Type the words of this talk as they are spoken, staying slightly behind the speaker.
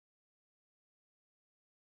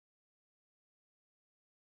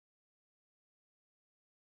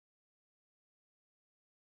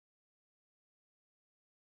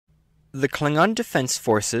The Klingon Defense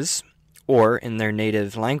Forces, or in their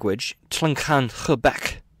native language, Klingon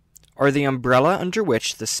Defense, are the umbrella under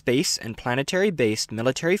which the space and planetary-based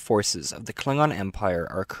military forces of the Klingon Empire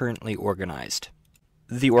are currently organized.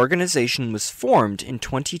 The organization was formed in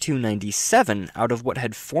 2297 out of what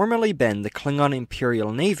had formerly been the Klingon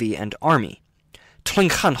Imperial Navy and Army,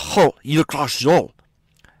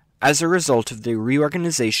 as a result of the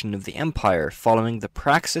reorganization of the Empire following the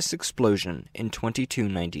Praxis explosion in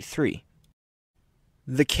 2293.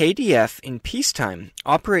 The KDF in peacetime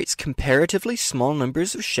operates comparatively small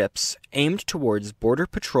numbers of ships aimed towards border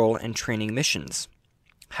patrol and training missions.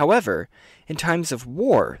 However, in times of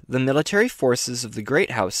war, the military forces of the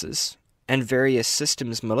Great Houses, and various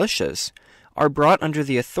systems militias, are brought under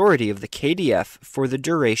the authority of the KDF for the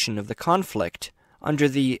duration of the conflict, under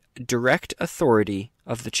the direct authority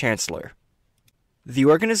of the Chancellor. The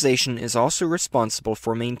organization is also responsible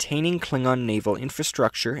for maintaining Klingon naval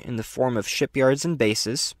infrastructure in the form of shipyards and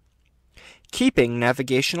bases, keeping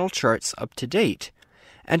navigational charts up to date,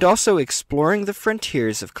 and also exploring the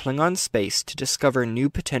frontiers of Klingon space to discover new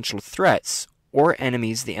potential threats or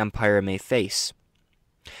enemies the Empire may face,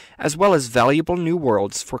 as well as valuable new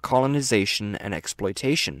worlds for colonization and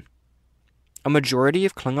exploitation. A majority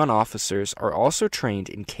of Klingon officers are also trained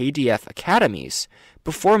in KDF academies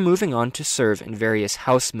before moving on to serve in various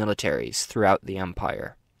house militaries throughout the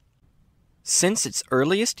Empire. Since its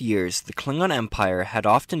earliest years, the Klingon Empire had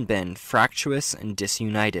often been fractious and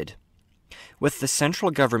disunited, with the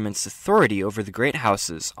central government's authority over the Great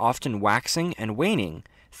Houses often waxing and waning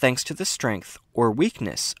thanks to the strength or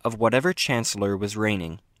weakness of whatever chancellor was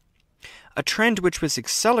reigning. A trend which was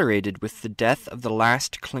accelerated with the death of the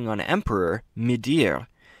last Klingon emperor, Midir,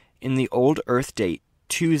 in the old Earth date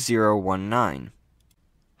 2019.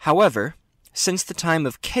 However, since the time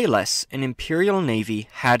of Kahless, an imperial navy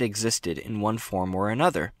had existed in one form or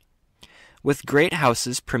another, with great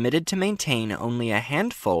houses permitted to maintain only a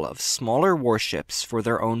handful of smaller warships for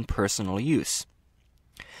their own personal use,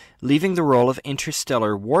 leaving the role of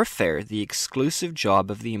interstellar warfare the exclusive job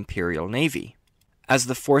of the imperial navy, as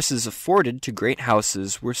the forces afforded to great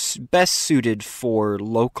houses were best suited for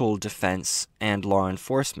local defense and law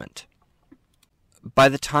enforcement. By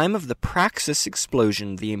the time of the Praxis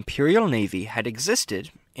explosion, the Imperial Navy had existed,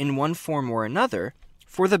 in one form or another,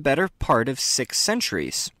 for the better part of 6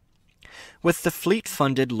 centuries, with the fleet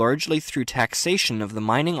funded largely through taxation of the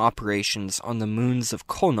mining operations on the moons of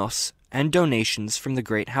Kronos and donations from the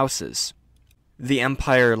great houses, the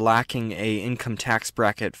Empire lacking an income tax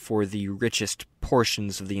bracket for the richest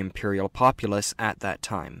portions of the imperial populace at that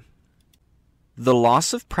time. The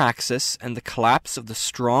loss of Praxis and the collapse of the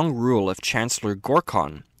strong rule of Chancellor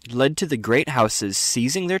Gorkon led to the great houses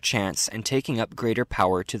seizing their chance and taking up greater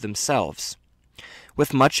power to themselves,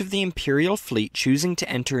 with much of the imperial fleet choosing to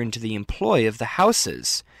enter into the employ of the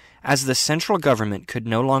houses, as the central government could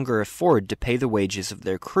no longer afford to pay the wages of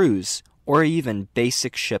their crews or even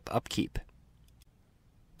basic ship upkeep.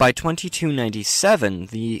 By 2297,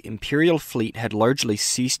 the imperial fleet had largely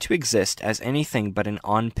ceased to exist as anything but an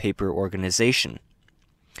on-paper organization,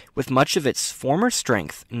 with much of its former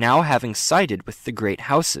strength now having sided with the great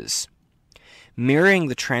houses, mirroring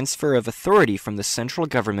the transfer of authority from the central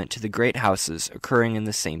government to the great houses occurring in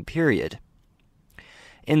the same period.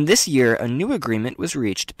 In this year, a new agreement was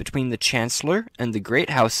reached between the Chancellor and the great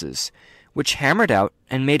houses, which hammered out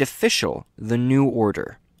and made official the new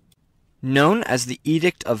order, known as the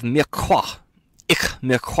Edict of Mirkwa,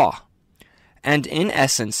 and in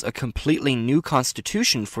essence a completely new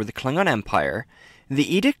constitution for the Klingon Empire.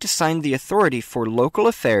 The edict assigned the authority for local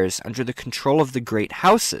affairs under the control of the great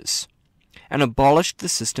houses, and abolished the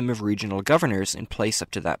system of regional governors in place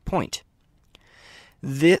up to that point.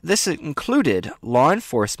 This included law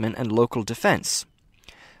enforcement and local defense,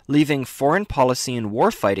 leaving foreign policy and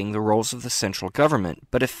warfighting the roles of the central government,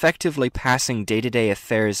 but effectively passing day-to-day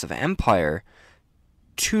affairs of empire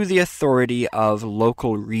to the authority of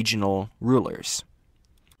local regional rulers.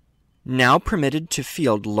 Now permitted to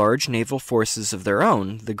field large naval forces of their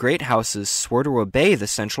own, the great houses swore to obey the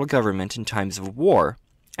central government in times of war,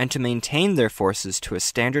 and to maintain their forces to a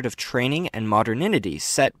standard of training and modernity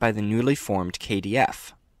set by the newly formed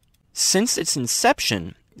KDF. Since its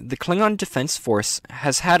inception, the Klingon Defense Force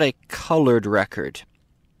has had a colored record,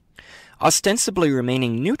 ostensibly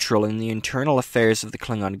remaining neutral in the internal affairs of the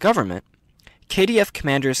Klingon government. KDF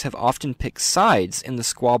commanders have often picked sides in the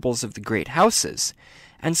squabbles of the great houses,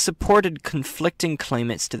 and supported conflicting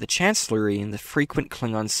claimants to the chancellery in the frequent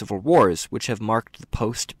Klingon civil wars which have marked the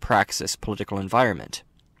post-Praxis political environment.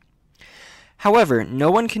 However,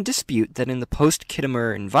 no one can dispute that in the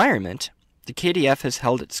post-Khitomer environment, the KDF has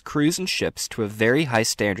held its crews and ships to a very high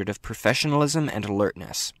standard of professionalism and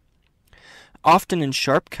alertness, often in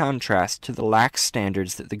sharp contrast to the lax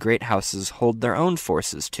standards that the great houses hold their own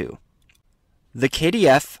forces to. The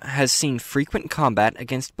KDF has seen frequent combat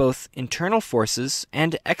against both internal forces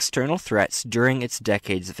and external threats during its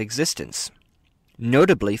decades of existence,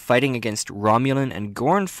 notably fighting against Romulan and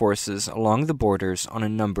Gorn forces along the borders on a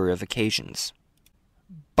number of occasions.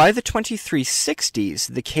 By the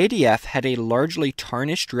 2360s, the KDF had a largely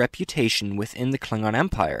tarnished reputation within the Klingon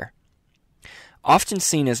Empire. Often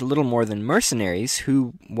seen as little more than mercenaries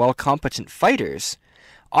who, while competent fighters,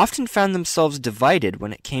 often found themselves divided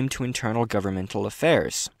when it came to internal governmental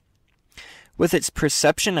affairs, with its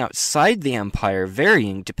perception outside the Empire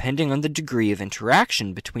varying depending on the degree of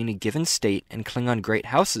interaction between a given state and Klingon Great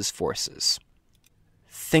House's forces.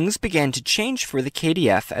 Things began to change for the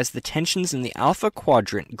KDF as the tensions in the Alpha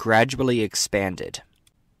Quadrant gradually expanded,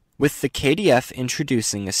 with the KDF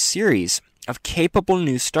introducing a series of capable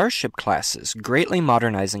new starship classes, greatly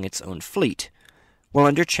modernizing its own fleet, while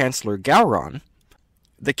under Chancellor Gowron,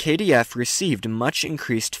 the KDF received much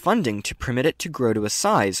increased funding to permit it to grow to a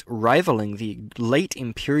size rivaling the late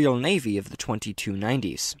Imperial Navy of the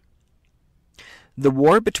 2290s. The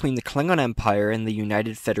war between the Klingon Empire and the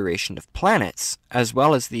United Federation of Planets, as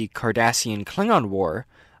well as the Cardassian-Klingon War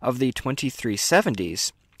of the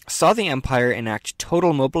 2370s, saw the Empire enact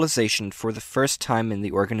total mobilization for the first time in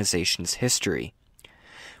the organization's history,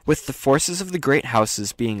 with the forces of the Great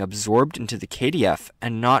Houses being absorbed into the KDF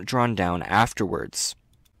and not drawn down afterwards.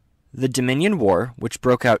 The Dominion War, which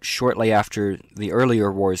broke out shortly after the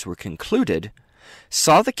earlier wars were concluded,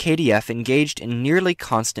 saw the KDF engaged in nearly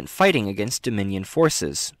constant fighting against Dominion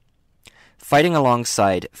forces, fighting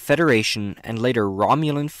alongside Federation and later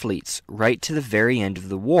Romulan fleets right to the very end of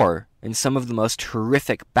the war in some of the most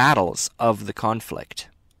horrific battles of the conflict.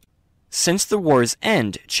 Since the war's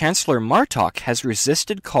end, Chancellor Martok has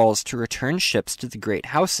resisted calls to return ships to the Great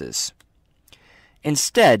Houses.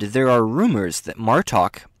 Instead, there are rumors that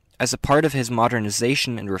Martok, as a part of his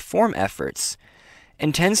modernization and reform efforts,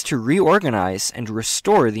 intends to reorganize and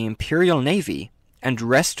restore the Imperial Navy and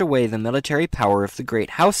wrest away the military power of the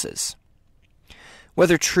Great Houses.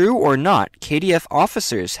 Whether true or not, KDF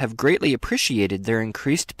officers have greatly appreciated their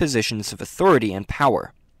increased positions of authority and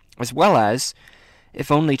power, as well as, if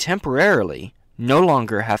only temporarily, no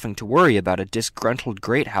longer having to worry about a disgruntled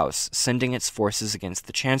Great House sending its forces against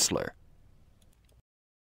the Chancellor.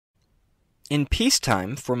 In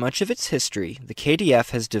peacetime, for much of its history, the KDF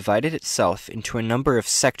has divided itself into a number of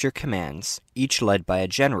sector commands, each led by a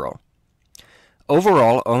general.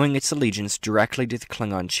 Overall, owing its allegiance directly to the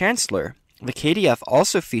Klingon Chancellor, the KDF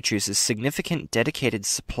also features a significant dedicated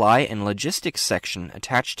supply and logistics section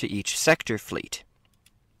attached to each sector fleet.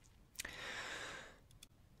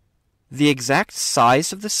 The exact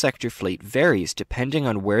size of the sector fleet varies depending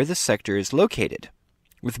on where the sector is located,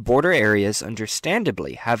 with border areas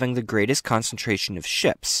understandably having the greatest concentration of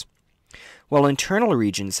ships, while internal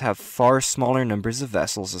regions have far smaller numbers of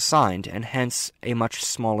vessels assigned and hence a much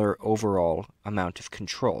smaller overall amount of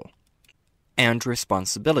control and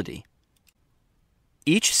responsibility.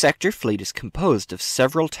 Each sector fleet is composed of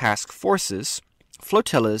several task forces,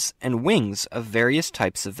 flotillas, and wings of various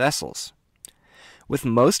types of vessels, with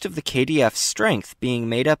most of the KDF's strength being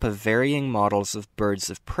made up of varying models of birds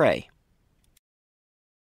of prey.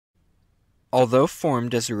 Although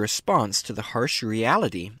formed as a response to the harsh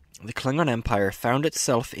reality the Klingon Empire found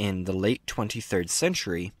itself in the late 23rd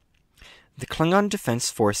century, the Klingon Defense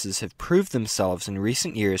Forces have proved themselves in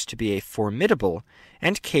recent years to be a formidable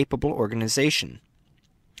and capable organization,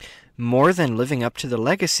 more than living up to the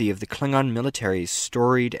legacy of the Klingon military's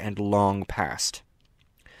storied and long past,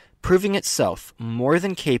 proving itself more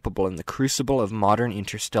than capable in the crucible of modern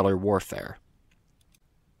interstellar warfare.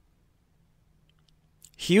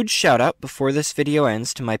 Huge shout out before this video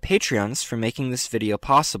ends to my Patreons for making this video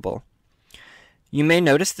possible. You may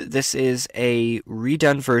notice that this is a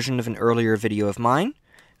redone version of an earlier video of mine.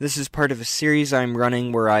 This is part of a series I'm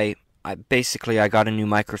running where I got a new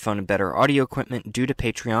microphone and better audio equipment due to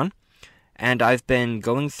Patreon, and I've been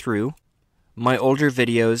going through my older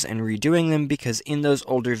videos and redoing them because in those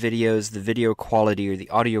older videos the video quality or the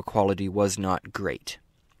audio quality was not great.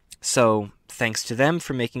 So, thanks to them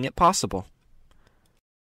for making it possible.